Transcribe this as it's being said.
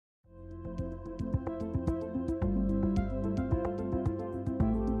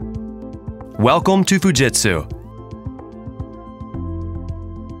Welcome to Fujitsu.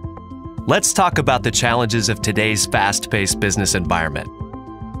 Let's talk about the challenges of today's fast-paced business environment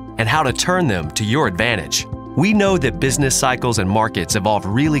and how to turn them to your advantage. We know that business cycles and markets evolve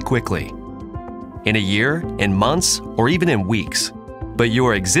really quickly, in a year, in months, or even in weeks. But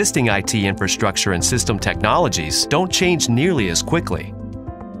your existing IT infrastructure and system technologies don't change nearly as quickly.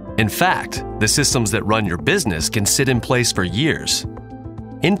 In fact, the systems that run your business can sit in place for years.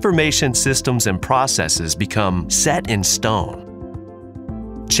 Information systems and processes become set in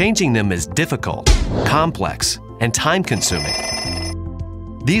stone. Changing them is difficult, complex, and time-consuming.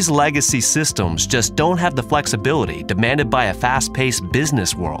 These legacy systems just don't have the flexibility demanded by a fast-paced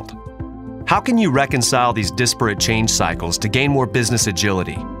business world. How can you reconcile these disparate change cycles to gain more business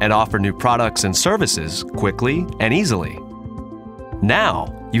agility and offer new products and services quickly and easily?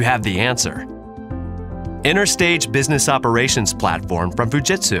 Now, you have the answer. Interstage Business Operations Platform from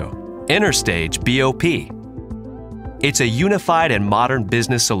Fujitsu, Interstage BOP. It's a unified and modern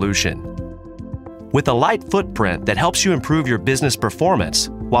business solution with a light footprint that helps you improve your business performance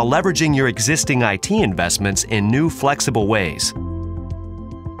while leveraging your existing IT investments in new, flexible ways.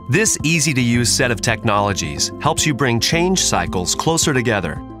 This easy-to-use set of technologies helps you bring change cycles closer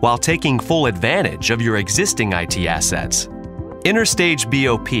together while taking full advantage of your existing IT assets. Interstage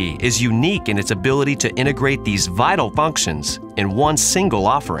BOP is unique in its ability to integrate these vital functions in one single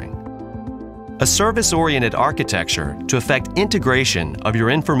offering. A service-oriented architecture to effect integration of your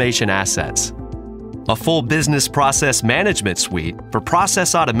information assets. A full business process management suite for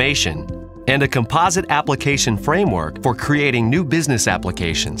process automation, and a composite application framework for creating new business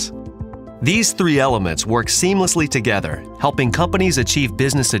applications. These three elements work seamlessly together, helping companies achieve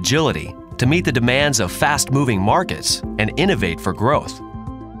business agility to meet the demands of fast-moving markets and innovate for growth.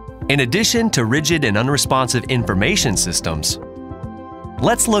 In addition to rigid and unresponsive information systems,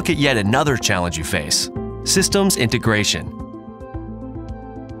 let's look at yet another challenge you face: systems integration.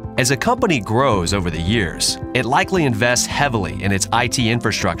 As a company grows over the years, it likely invests heavily in its IT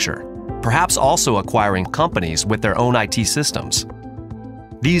infrastructure, perhaps also acquiring companies with their own IT systems.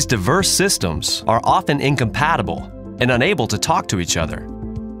 These diverse systems are often incompatible and unable to talk to each other.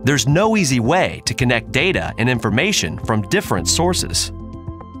 There's no easy way to connect data and information from different sources.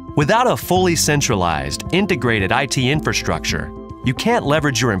 Without a fully centralized, integrated IT infrastructure, you can't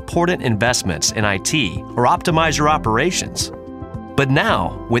leverage your important investments in IT or optimize your operations. But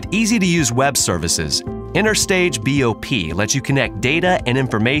now, with easy-to-use web services, Interstage BOP lets you connect data and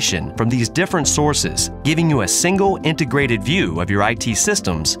information from these different sources, giving you a single integrated view of your IT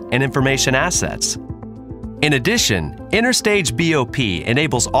systems and information assets. In addition, Interstage BOP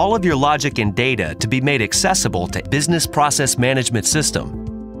enables all of your logic and data to be made accessible to business process management system.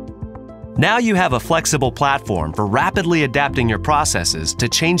 Now you have a flexible platform for rapidly adapting your processes to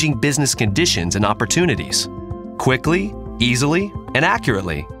changing business conditions and opportunities. Quickly, easily, and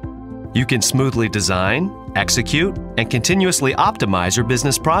accurately. You can smoothly design, execute, and continuously optimize your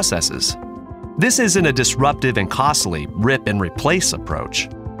business processes. This isn't a disruptive and costly rip and replace approach.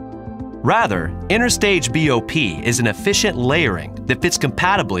 Rather, Interstage BOP is an efficient layering that fits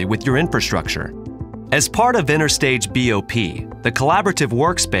compatibly with your infrastructure. As part of Interstage BOP, the collaborative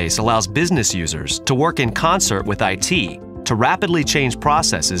workspace allows business users to work in concert with IT to rapidly change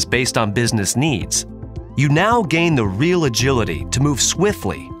processes based on business needs. You now gain the real agility to move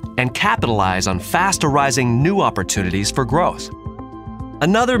swiftly and capitalize on fast-arising new opportunities for growth.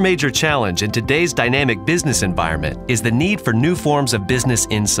 Another major challenge in today's dynamic business environment is the need for new forms of business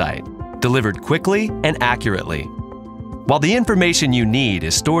insight, delivered quickly and accurately. While the information you need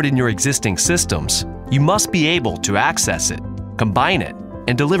is stored in your existing systems, you must be able to access it, combine it,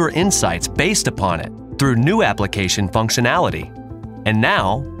 and deliver insights based upon it through new application functionality. And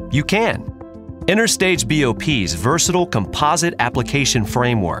now, you can. Interstage BOP's versatile Composite Application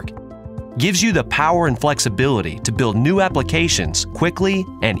Framework gives you the power and flexibility to build new applications quickly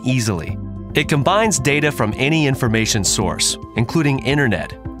and easily. It combines data from any information source, including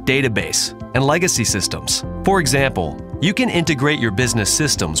internet, database, and legacy systems. For example, you can integrate your business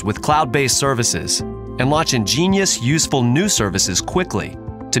systems with cloud-based services and launch ingenious, useful new services quickly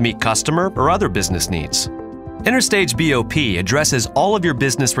to meet customer or other business needs. Interstage BOP addresses all of your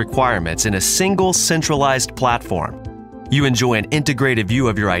business requirements in a single centralized platform. You enjoy an integrated view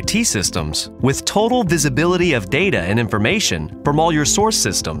of your IT systems with total visibility of data and information from all your source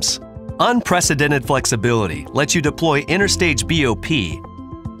systems. Unprecedented flexibility lets you deploy Interstage BOP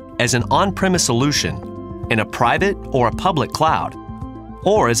as an on-premise solution in a private or a public cloud,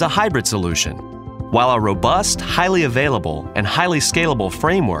 or as a hybrid solution, while a robust, highly available, and highly scalable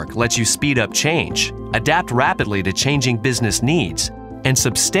framework lets you speed up change, adapt rapidly to changing business needs, and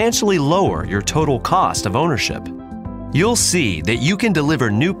substantially lower your total cost of ownership. You'll see that you can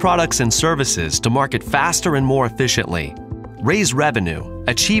deliver new products and services to market faster and more efficiently, raise revenue,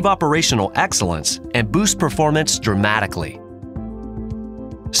 achieve operational excellence, and boost performance dramatically.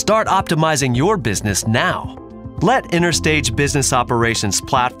 Start optimizing your business now. Let Interstage Business Operations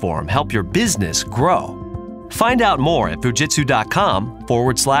Platform help your business grow. Find out more at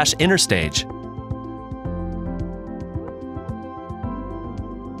fujitsu.com/Interstage.